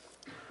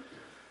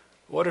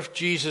 What if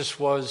Jesus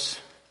was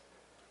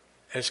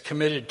as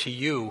committed to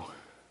you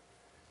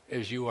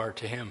as you are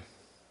to him?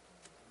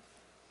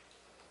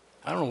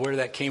 I don't know where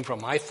that came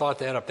from. I thought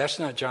that up. That's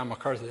not John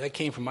MacArthur. That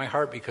came from my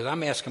heart because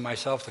I'm asking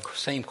myself the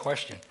same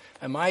question.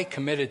 Am I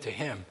committed to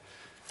him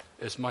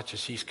as much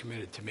as he's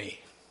committed to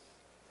me?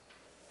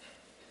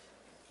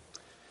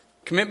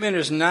 Commitment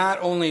is not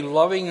only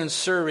loving and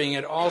serving,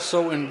 it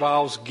also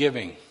involves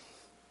giving.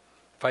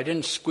 If I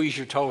didn't squeeze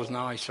your toes,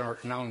 now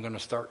I'm going to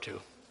start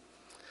to.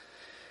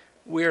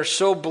 We are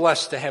so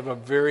blessed to have a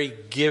very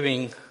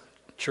giving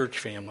church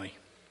family.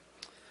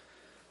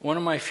 One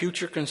of my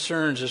future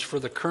concerns is for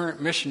the current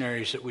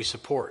missionaries that we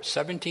support,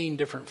 17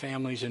 different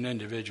families and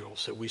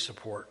individuals that we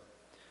support.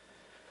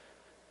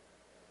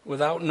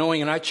 Without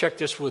knowing, and I checked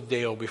this with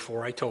Dale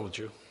before I told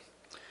you,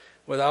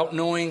 without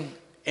knowing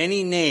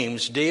any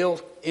names,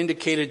 Dale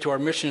indicated to our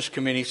missions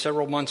committee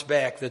several months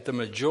back that the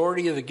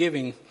majority of the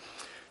giving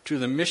to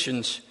the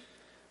missions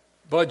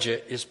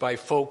budget is by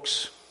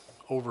folks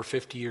over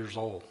 50 years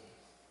old.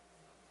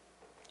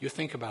 You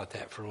think about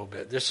that for a little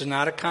bit. This is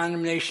not a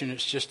condemnation.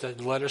 It's just to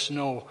let us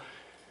know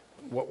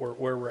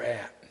where we're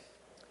at.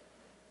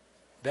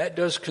 That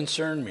does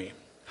concern me.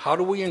 How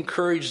do we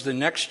encourage the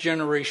next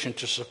generation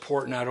to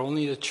support not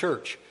only the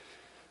church,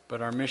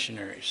 but our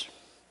missionaries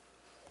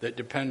that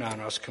depend on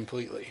us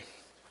completely?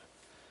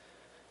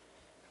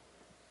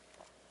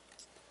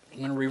 I'm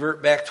going to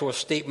revert back to a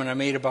statement I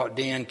made about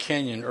Dan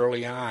Kenyon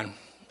early on.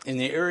 In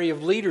the area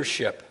of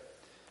leadership,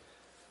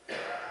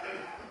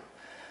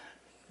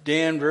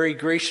 Dan very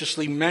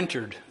graciously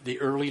mentored the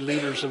early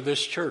leaders of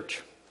this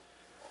church,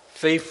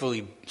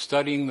 faithfully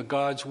studying the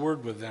God's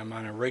Word with them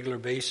on a regular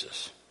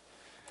basis.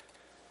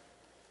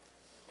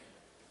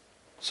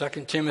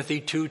 2 Timothy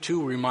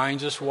 2:2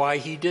 reminds us why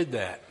he did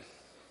that.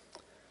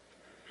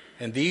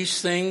 And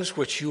these things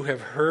which you have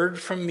heard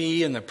from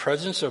me in the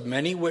presence of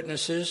many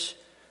witnesses,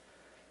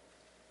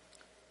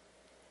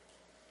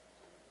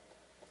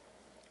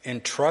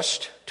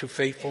 entrust to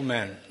faithful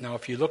men. Now,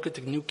 if you look at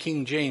the New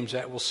King James,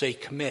 that will say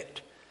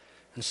commit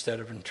instead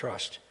of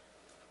entrust.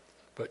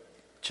 But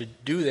to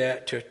do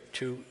that,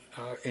 to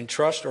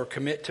entrust or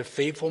commit to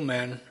faithful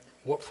men,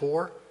 what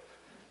for?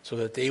 So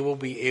that they will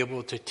be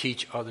able to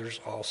teach others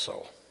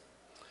also.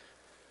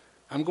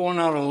 I'm going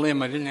out on a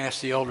limb. I didn't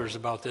ask the elders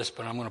about this,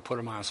 but I'm going to put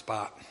them on the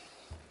spot.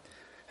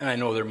 And I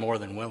know they're more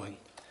than willing.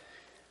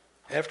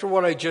 After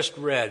what I just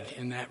read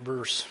in that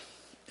verse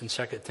in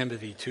 2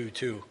 Timothy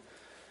 2:2,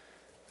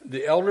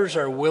 the elders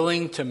are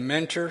willing to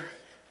mentor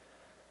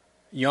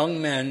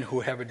young men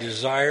who have a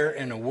desire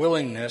and a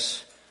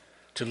willingness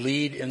to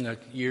lead in the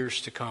years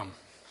to come.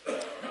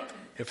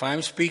 If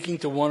I'm speaking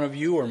to one of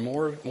you or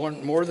more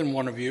than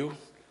one of you,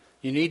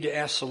 you need to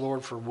ask the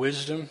Lord for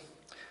wisdom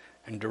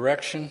and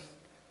direction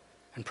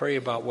and pray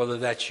about whether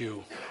that's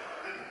you.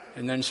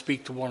 And then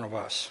speak to one of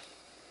us.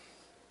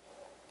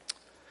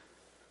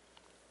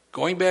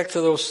 Going back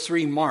to those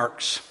three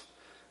marks,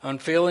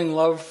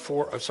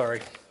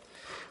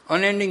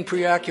 unending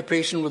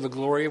preoccupation with the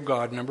glory of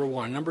God, number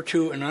one. Number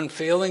two, an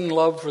unfailing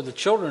love for the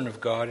children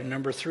of God. And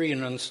number three,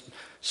 an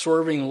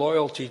unswerving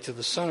loyalty to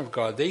the Son of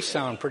God. They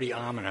sound pretty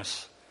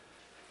ominous.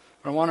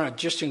 But I want to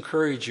just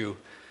encourage you.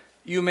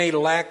 You may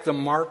lack the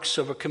marks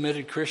of a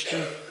committed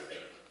Christian.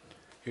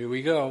 Here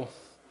we go.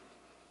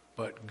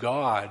 But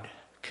God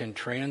can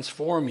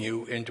transform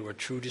you into a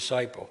true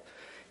disciple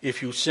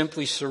if you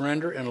simply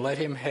surrender and let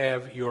him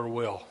have your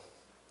will.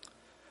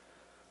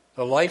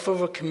 The life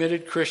of a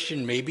committed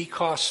Christian may be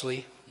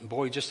costly.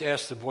 Boy, just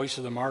ask the voice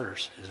of the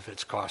martyrs if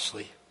it's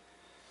costly.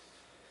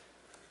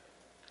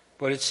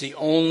 But it's the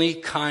only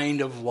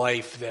kind of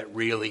life that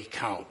really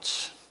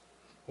counts.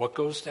 What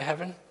goes to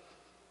heaven?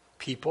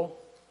 People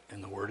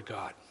and the Word of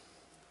God.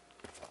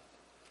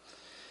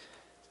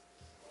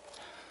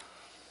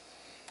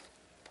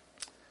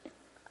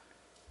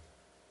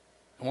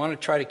 I want to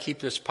try to keep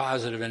this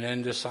positive and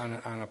end this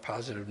on a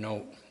positive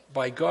note.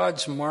 By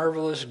God's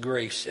marvelous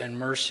grace and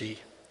mercy,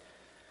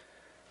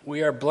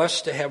 we are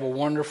blessed to have a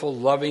wonderful,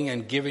 loving,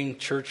 and giving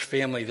church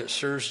family that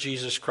serves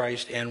Jesus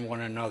Christ and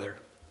one another.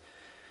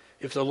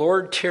 If the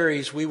Lord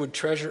tarries, we would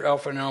treasure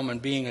Alpha and Alma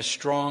being a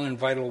strong and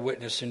vital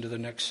witness into the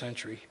next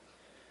century.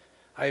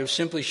 I have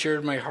simply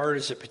shared my heart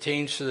as it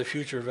pertains to the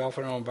future of Alpha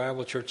and Alma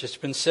Bible Church. It's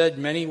been said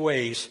many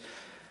ways,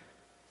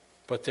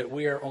 but that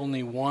we are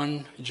only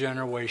one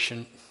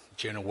generation.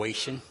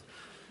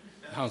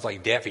 Sounds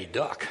like Daffy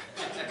Duck.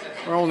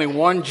 We're only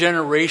one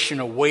generation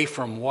away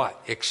from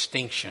what?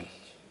 Extinction.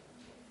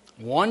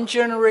 One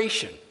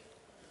generation.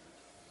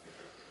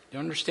 You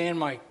understand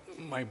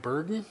my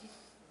burden?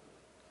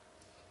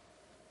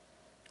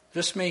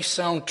 This may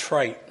sound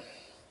trite,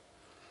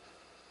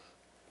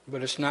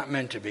 but it's not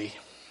meant to be.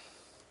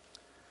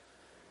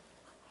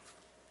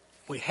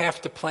 We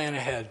have to plan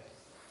ahead.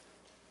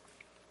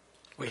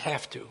 We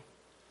have to.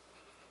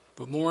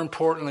 But more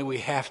importantly, we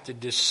have to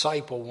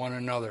disciple one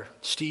another.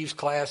 Steve's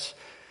class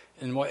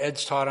and what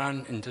Ed's taught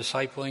on in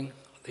discipling,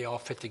 they all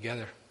fit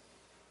together.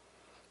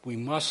 We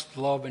must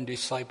love and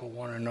disciple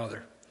one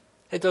another.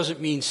 It doesn't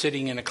mean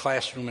sitting in a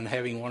classroom and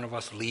having one of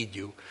us lead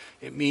you.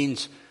 It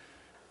means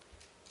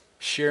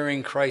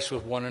sharing Christ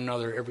with one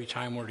another every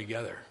time we're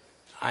together.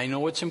 I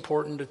know it's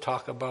important to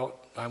talk about,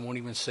 I won't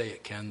even say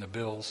it, Ken, the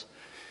bills.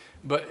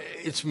 But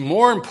it's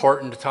more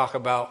important to talk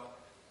about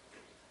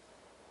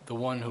the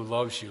one who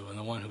loves you and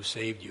the one who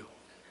saved you.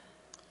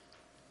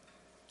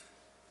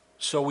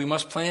 So we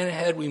must plan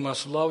ahead, we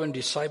must love and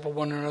disciple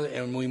one another,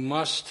 and we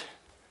must,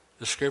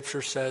 the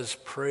scripture says,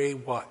 pray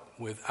what?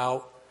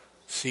 Without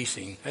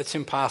ceasing. That's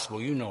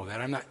impossible, you know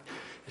that.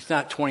 It's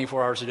not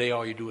 24 hours a day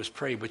all you do is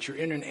pray, but you're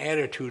in an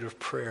attitude of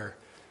prayer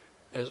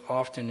as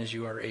often as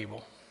you are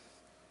able.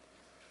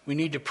 We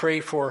need to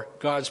pray for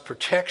God's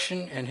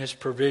protection and His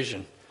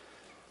provision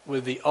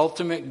with the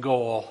ultimate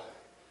goal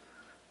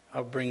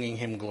of bringing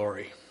Him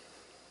glory.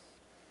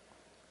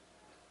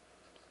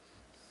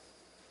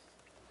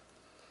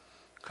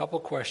 A couple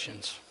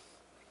questions.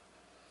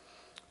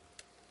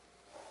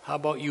 How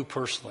about you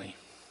personally?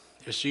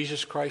 Is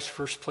Jesus Christ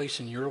first place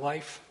in your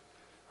life,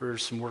 or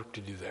is some work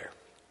to do there?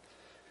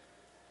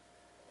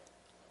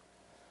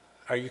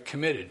 Are you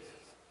committed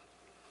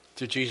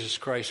to Jesus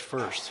Christ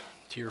first,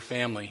 to your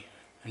family,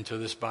 and to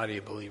this body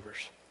of believers?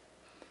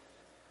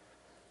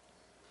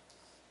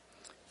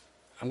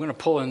 I'm going to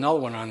pull another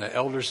one on the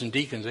elders and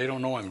deacons. They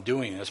don't know I'm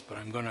doing this, but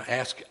I'm going to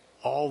ask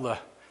all the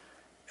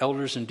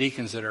elders and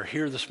deacons that are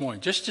here this morning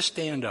just to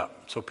stand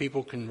up so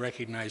people can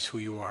recognize who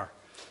you are,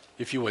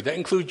 if you would. That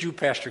includes you,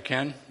 Pastor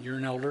Ken. You're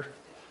an elder.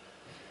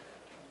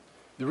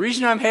 The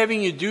reason I'm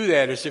having you do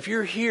that is if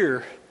you're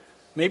here,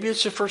 maybe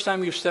it's the first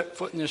time you've stepped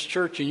foot in this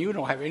church and you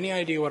don't have any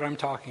idea what I'm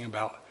talking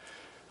about.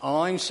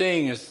 All I'm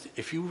saying is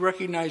if you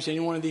recognize any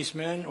one of these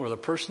men or the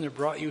person that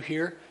brought you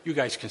here, you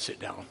guys can sit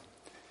down.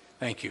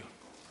 Thank you.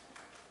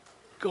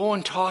 Go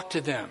and talk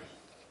to them.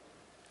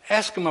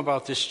 Ask them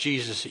about this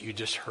Jesus that you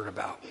just heard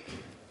about.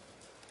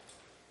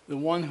 The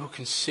one who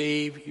can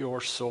save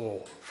your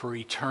soul for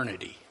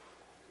eternity.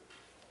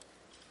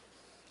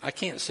 I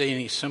can't say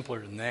any simpler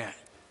than that.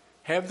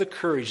 Have the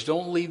courage.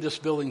 Don't leave this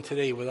building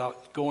today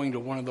without going to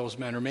one of those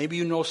men. Or maybe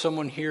you know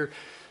someone here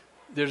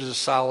that is a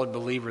solid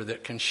believer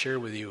that can share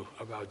with you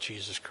about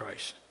Jesus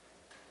Christ.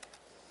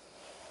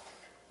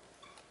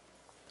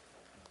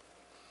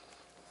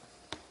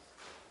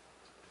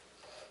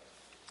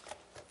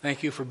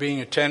 Thank you for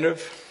being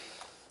attentive.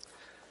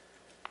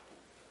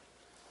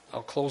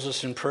 I'll close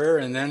this in prayer,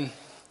 and then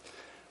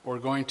we're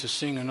going to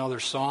sing another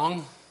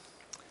song.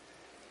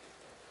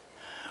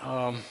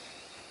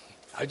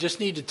 I just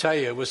need to tell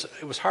you, it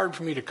was hard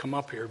for me to come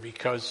up here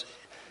because,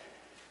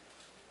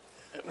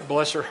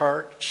 bless her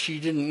heart, she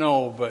didn't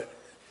know, but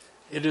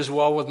It Is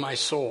Well With My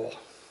Soul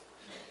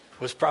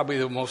was probably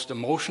the most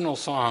emotional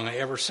song I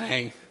ever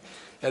sang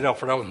at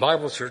Alfred Allen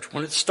Bible Church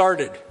when it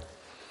started.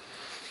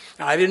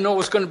 Now, I didn't know it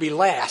was going to be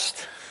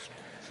last.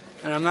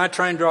 And I'm not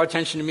trying to draw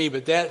attention to me,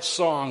 but that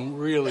song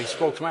really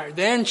spoke to my heart.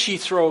 Then she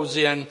throws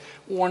in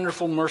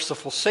Wonderful,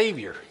 Merciful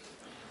Savior.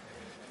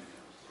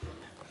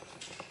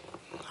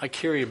 I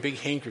carry a big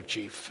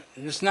handkerchief.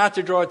 And it's not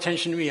to draw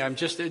attention to me.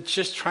 It's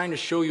just trying to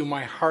show you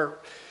my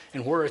heart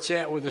and where it's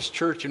at with this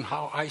church and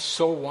how I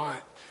so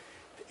want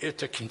it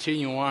to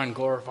continue on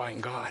glorifying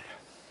God.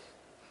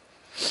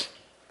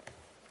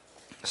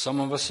 Some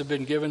of us have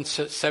been given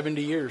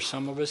 70 years,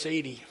 some of us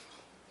 80.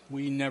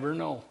 We never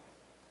know.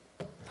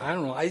 I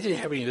don't know. I didn't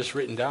have any of this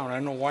written down. I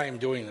don't know why I'm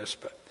doing this,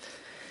 but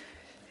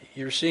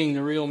you're seeing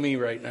the real me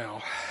right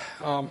now.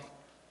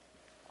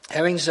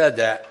 Having said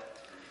that,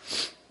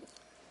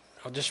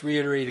 I'll just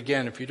reiterate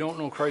again, if you don't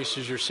know Christ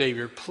as your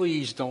Savior,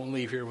 please don't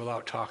leave here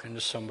without talking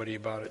to somebody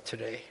about it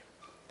today.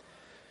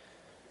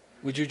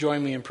 Would you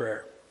join me in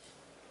prayer?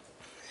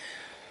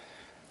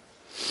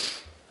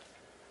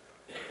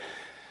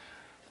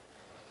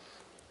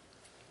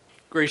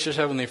 Gracious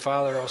Heavenly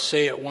Father, I'll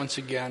say it once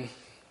again.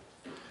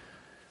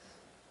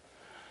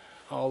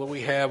 All that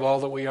we have,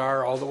 all that we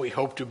are, all that we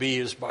hope to be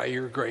is by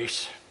your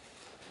grace.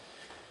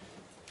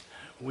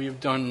 We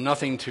have done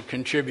nothing to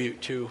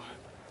contribute to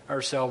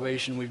our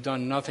salvation. We've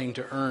done nothing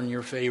to earn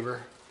your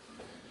favor.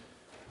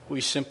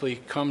 We simply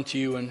come to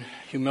you in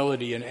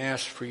humility and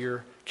ask for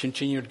your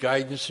continued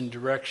guidance and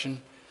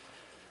direction,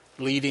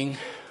 leading,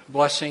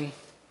 blessing,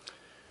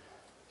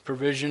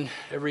 provision,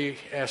 every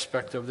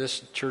aspect of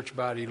this church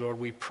body, Lord.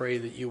 We pray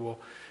that you will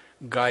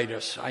guide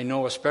us. I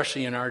know,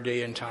 especially in our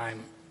day and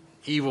time,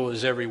 evil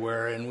is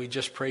everywhere, and we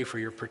just pray for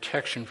your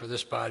protection for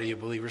this body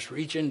of believers, for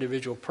each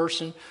individual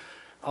person,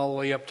 all the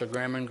way up to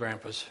grandma and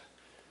grandpas.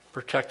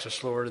 Protect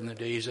us, Lord, in the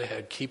days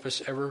ahead. Keep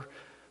us ever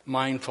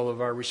mindful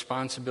of our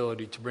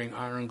responsibility to bring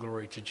honor and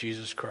glory to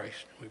Jesus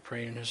Christ. We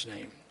pray in his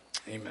name.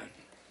 Amen.